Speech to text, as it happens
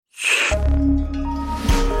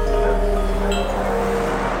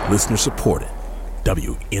Listener supported.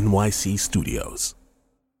 WNYC Studios.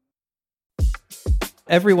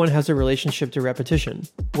 Everyone has a relationship to repetition,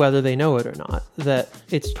 whether they know it or not, that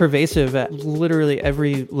it's pervasive at literally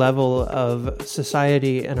every level of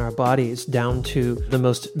society and our bodies, down to the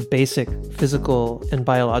most basic physical and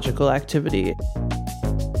biological activity.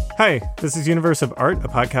 Hi, this is Universe of Art, a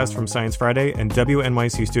podcast from Science Friday and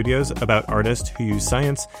WNYC Studios about artists who use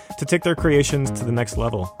science to take their creations to the next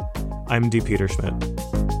level. I'm D. Peter Schmidt.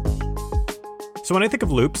 So when I think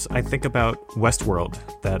of loops, I think about Westworld,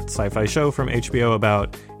 that sci-fi show from HBO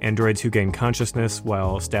about androids who gain consciousness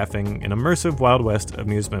while staffing an immersive Wild West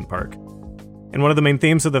amusement park. And one of the main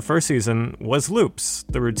themes of the first season was loops,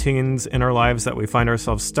 the routines in our lives that we find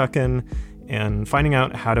ourselves stuck in, and finding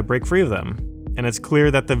out how to break free of them. And it's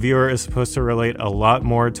clear that the viewer is supposed to relate a lot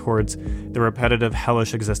more towards the repetitive,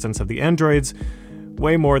 hellish existence of the androids,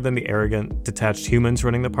 way more than the arrogant, detached humans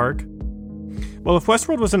running the park. Well, if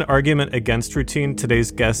Westworld was an argument against routine, today's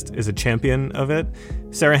guest is a champion of it.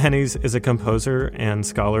 Sarah Hennies is a composer and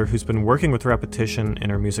scholar who's been working with repetition in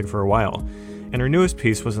her music for a while. And her newest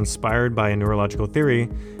piece was inspired by a neurological theory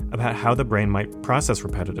about how the brain might process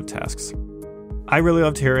repetitive tasks. I really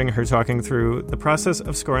loved hearing her talking through the process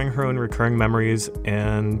of scoring her own recurring memories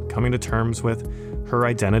and coming to terms with her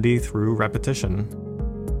identity through repetition.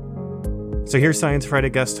 So here's Science Friday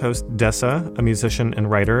guest host Dessa, a musician and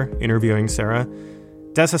writer, interviewing Sarah.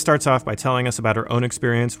 Dessa starts off by telling us about her own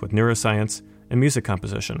experience with neuroscience and music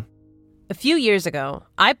composition. A few years ago,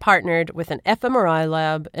 I partnered with an fMRI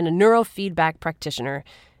lab and a neurofeedback practitioner,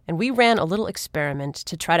 and we ran a little experiment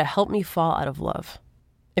to try to help me fall out of love.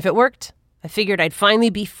 If it worked, I figured I'd finally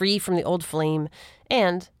be free from the old flame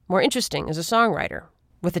and more interesting as a songwriter,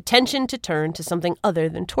 with attention to turn to something other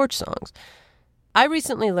than torch songs. I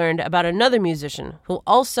recently learned about another musician who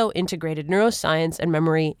also integrated neuroscience and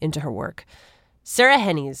memory into her work. Sarah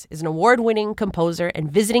Hennies is an award-winning composer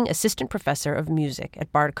and visiting assistant professor of music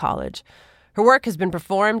at Bard College. Her work has been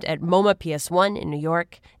performed at MoMA PS1 in New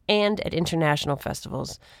York and at international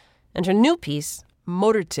festivals. And her new piece,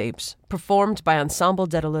 Motor Tapes, performed by Ensemble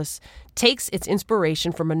Daedalus, takes its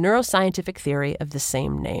inspiration from a neuroscientific theory of the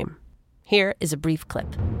same name. Here is a brief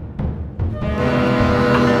clip.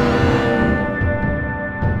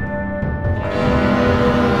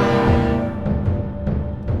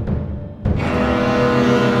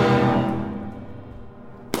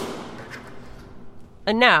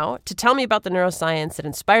 And now, to tell me about the neuroscience that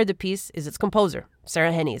inspired the piece is its composer,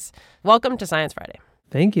 Sarah Hennies. Welcome to Science Friday.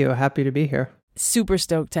 Thank you. Happy to be here. Super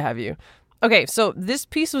stoked to have you. Okay, so this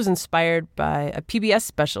piece was inspired by a PBS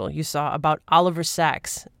special you saw about Oliver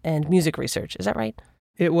Sacks and music research. Is that right?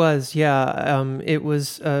 It was, yeah. It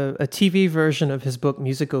was a TV version of his book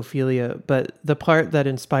Musicophilia, but the part that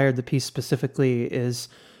inspired the piece specifically is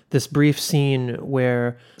this brief scene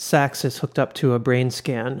where Sacks is hooked up to a brain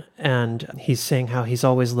scan, and he's saying how he's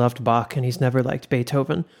always loved Bach and he's never liked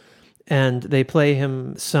Beethoven. And they play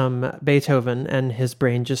him some Beethoven, and his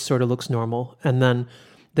brain just sort of looks normal. And then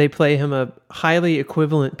they play him a highly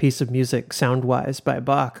equivalent piece of music, sound-wise, by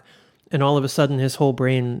Bach, and all of a sudden his whole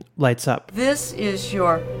brain lights up. This is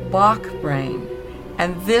your Bach brain,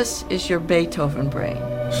 and this is your Beethoven brain.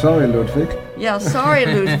 Sorry, Ludwig. Yeah, sorry,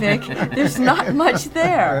 Ludwig. There's not much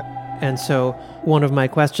there. And so one of my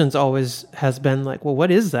questions always has been like, well,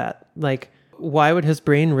 what is that? Like, why would his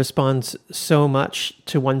brain respond so much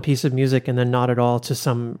to one piece of music and then not at all to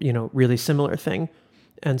some, really similar thing?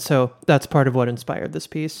 And so that's part of what inspired this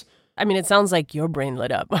piece. I mean, it sounds like your brain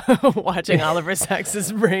lit up watching Oliver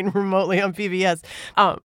Sacks' brain remotely on PBS.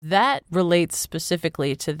 That relates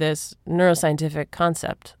specifically to this neuroscientific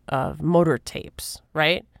concept of motor tapes,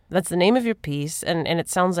 right? That's the name of your piece, and it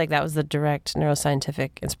sounds like that was the direct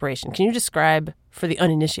neuroscientific inspiration. Can you describe, for the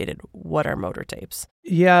uninitiated, what are motor tapes?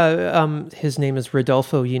 Yeah, his name is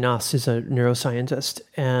Rodolfo Yinas, is a neuroscientist,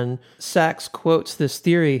 and Sacks quotes this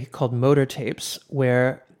theory called motor tapes,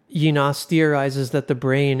 where Yinas theorizes that the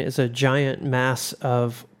brain is a giant mass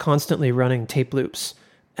of constantly running tape loops,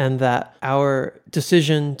 and that our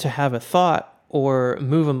decision to have a thought or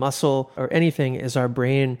move a muscle or anything is our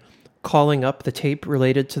brain calling up the tape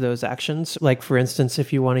related to those actions. Like, for instance,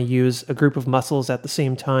 if you want to use a group of muscles at the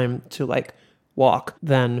same time to walk,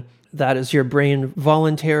 then that is your brain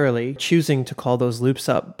voluntarily choosing to call those loops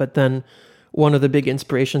up. But then one of the big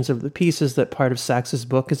inspirations of the piece is that part of Sacks's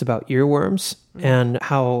book is about earworms and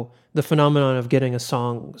how the phenomenon of getting a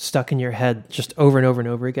song stuck in your head just over and over and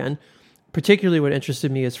over again particularly what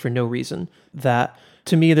interested me is for no reason. That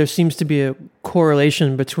to me, there seems to be a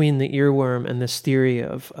correlation between the earworm and this theory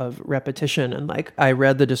of repetition. And like, I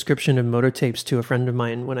read the description of motor tapes to a friend of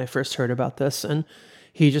mine when I first heard about this, and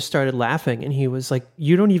he just started laughing, and he was like,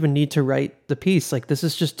 you don't even need to write the piece. Like, this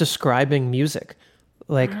is just describing music.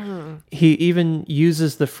 Like, he even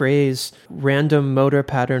uses the phrase random motor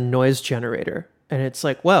pattern noise generator. And it's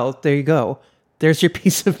like, well, there you go. There's your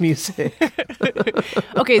piece of music.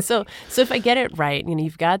 Okay, so if I get it right,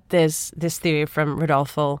 you've got this theory from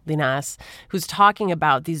Rodolfo Linas, who's talking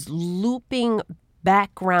about these looping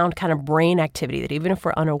background kind of brain activity that even if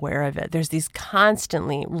we're unaware of it, there's these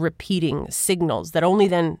constantly repeating signals that only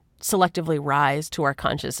then selectively rise to our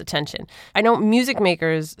conscious attention. I know music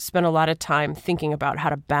makers spend a lot of time thinking about how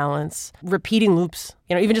to balance repeating loops,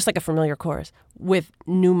 even just like a familiar chorus, with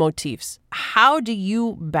new motifs. How do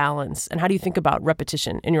you balance and how do you think about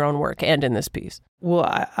repetition in your own work and in this piece?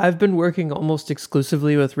 Well, I've been working almost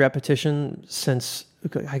exclusively with repetition since,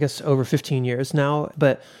 I guess, over 15 years now.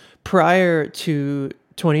 But prior to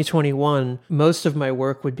 2021, most of my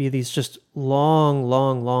work would be these just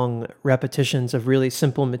long repetitions of really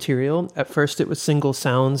simple material. At first, it was single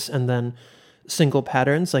sounds and then single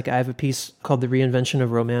patterns. Like I have a piece called The Reinvention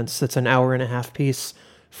of Romance that's an 1.5-hour piece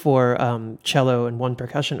for cello and one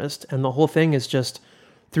percussionist. And the whole thing is just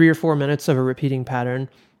 3 or 4 minutes of a repeating pattern,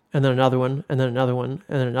 and then another one, and then another one,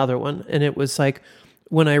 and then another one. And it was like,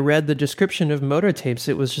 when I read the description of motor tapes,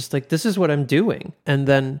 it was just like, this is what I'm doing. And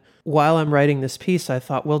then while I'm writing this piece, I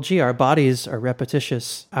thought, well, gee, our bodies are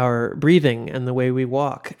repetitious. Our breathing and the way we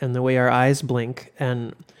walk and the way our eyes blink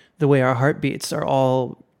and the way our heart beats are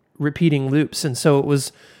all repeating loops. And so it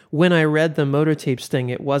was, when I read the motor tapes thing,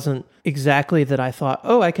 it wasn't exactly that I thought,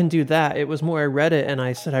 oh, I can do that. It was more I read it and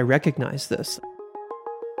I said, I recognize this.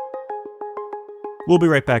 We'll be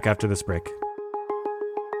right back after this break.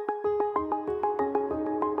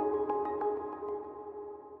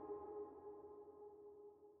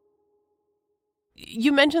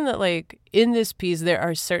 You mentioned that, like, in this piece, there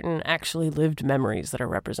are certain actually lived memories that are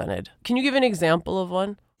represented. Can you give an example of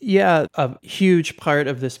one? Yeah, a huge part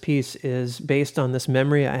of this piece is based on this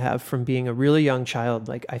memory I have from being a really young child,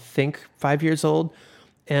 like I think 5 years old,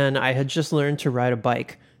 and I had just learned to ride a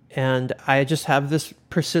bike. And I just have this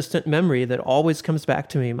persistent memory that always comes back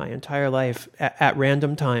to me my entire life at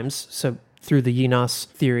random times. So through the Yinas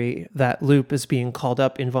theory, that loop is being called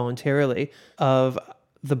up involuntarily of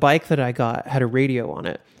the bike that I got had a radio on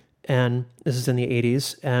it. And this is in the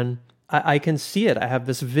 80s. And I can see it. I have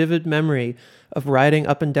this vivid memory of riding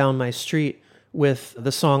up and down my street with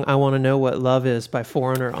the song I Want to Know What Love Is by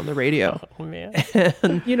Foreigner on the radio. Oh, man.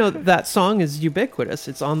 And, that song is ubiquitous.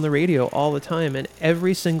 It's on the radio all the time. And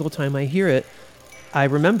every single time I hear it, I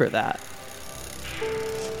remember that.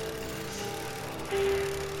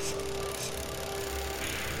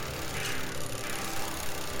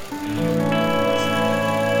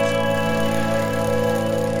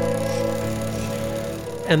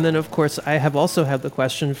 And then, of course, I have also had the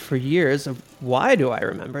question for years of why do I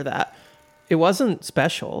remember that? It wasn't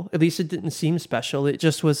special. At least it didn't seem special. It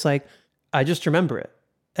just was like, I just remember it.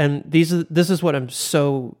 And this is what I'm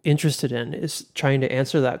so interested in, is trying to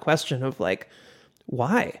answer that question of like,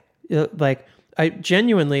 why? Like, I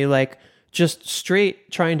genuinely just straight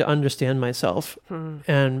trying to understand myself.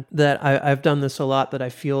 And that I've done this a lot, that I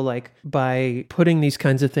feel like by putting these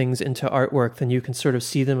kinds of things into artwork, then you can sort of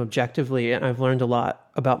see them objectively. And I've learned a lot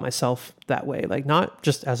about myself that way, like not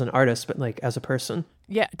just as an artist, but like as a person.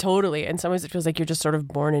 Yeah, totally. In some ways, it feels like you're just sort of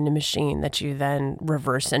born in a machine that you then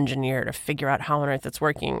reverse engineer to figure out how on earth it's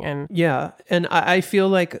working. And yeah, and I feel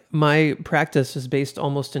like my practice is based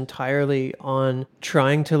almost entirely on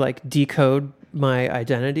trying to like decode my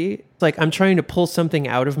identity. Like I'm trying to pull something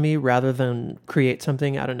out of me rather than create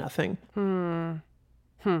something out of nothing.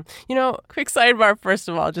 Quick sidebar, first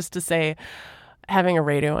of all, just to say, having a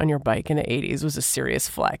radio on your bike in the 80s was a serious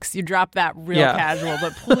flex. You dropped that real casual,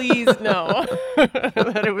 but please know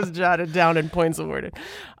that it was jotted down in points awarded.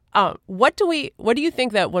 What do you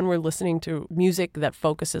think that when we're listening to music that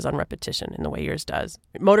focuses on repetition in the way yours does,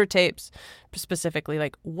 motor tapes specifically,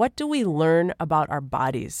 like what do we learn about our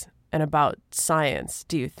bodies and about science,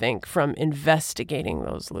 do you think, from investigating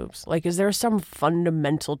those loops? Like, is there some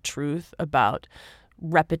fundamental truth about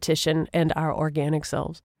repetition and our organic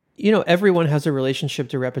selves? Everyone has a relationship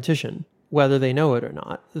to repetition, whether they know it or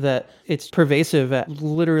not, that it's pervasive at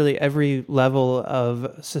literally every level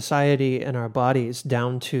of society and our bodies,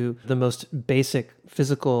 down to the most basic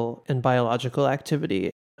physical and biological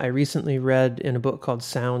activity. I recently read in a book called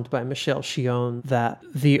Sound by Michelle Chion that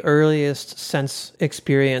the earliest sense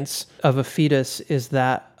experience of a fetus is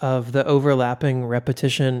that of the overlapping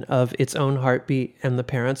repetition of its own heartbeat and the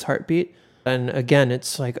parent's heartbeat. And again,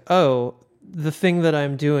 it's like, oh, the thing that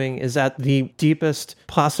I'm doing is at the deepest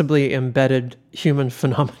possibly embedded human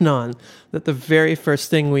phenomenon, that the very first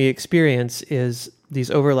thing we experience is these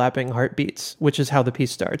overlapping heartbeats, which is how the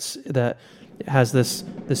piece starts. That it has this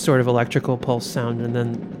sort of electrical pulse sound and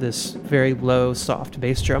then this very low, soft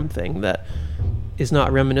bass drum thing that is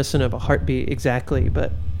not reminiscent of a heartbeat exactly,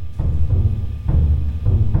 but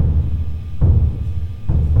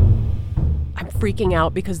I'm freaking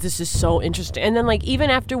out because this is so interesting. And then, like,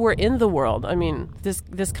 even after we're in the world, I mean,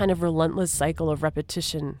 this kind of relentless cycle of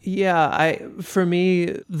repetition. Yeah, for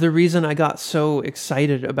me, the reason I got so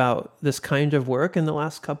excited about this kind of work in the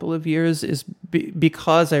last couple of years is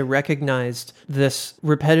because I recognized this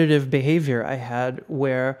repetitive behavior I had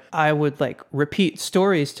where I would like repeat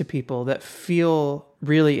stories to people that feel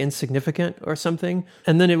really insignificant or something.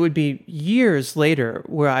 And then it would be years later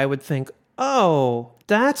where I would think, oh,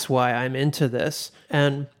 that's why I'm into this.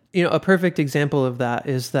 And, you know, a perfect example of that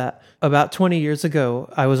is that about 20 years ago,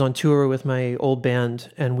 I was on tour with my old band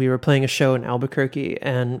and we were playing a show in Albuquerque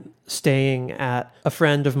and staying at a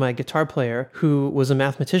friend of my guitar player who was a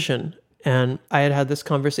mathematician. And I had this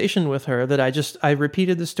conversation with her that I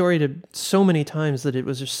repeated the story to so many times that it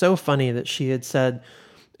was just so funny that she had said,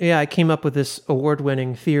 yeah, I came up with this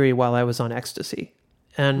award-winning theory while I was on ecstasy.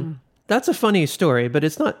 And that's a funny story, but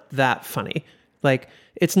it's not that funny. Like,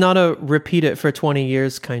 it's not a repeat it for 20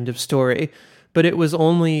 years kind of story, but it was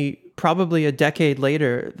only probably a decade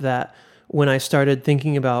later that when I started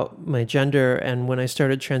thinking about my gender and when I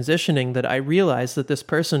started transitioning that I realized that this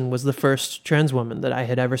person was the first trans woman that I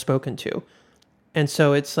had ever spoken to. And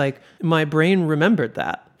so it's like my brain remembered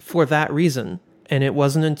that for that reason. And it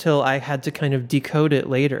wasn't until I had to kind of decode it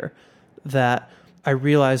later that I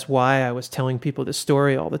realized why I was telling people this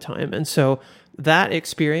story all the time. And so that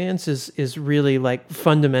experience is really like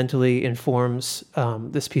fundamentally informs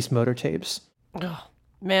this piece, Motor Tapes. Oh,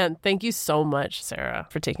 man, thank you so much, Sarah,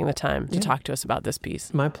 for taking the time to talk to us about this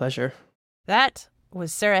piece. My pleasure. That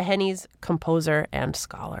was Sarah Hennies, composer and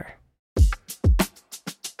scholar.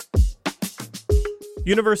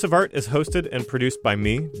 Universe of Art is hosted and produced by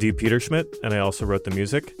me, D. Peter Schmidt, and I also wrote the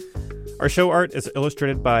music. Our show art is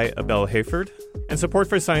illustrated by Abel Hayford, and support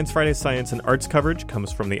for Science Friday Science and Arts coverage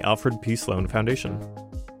comes from the Alfred P. Sloan Foundation.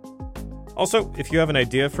 Also, if you have an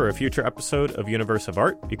idea for a future episode of Universe of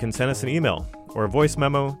Art, you can send us an email or a voice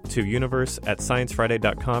memo to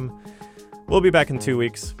universe@sciencefriday.com. We'll be back in 2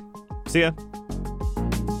 weeks. See ya!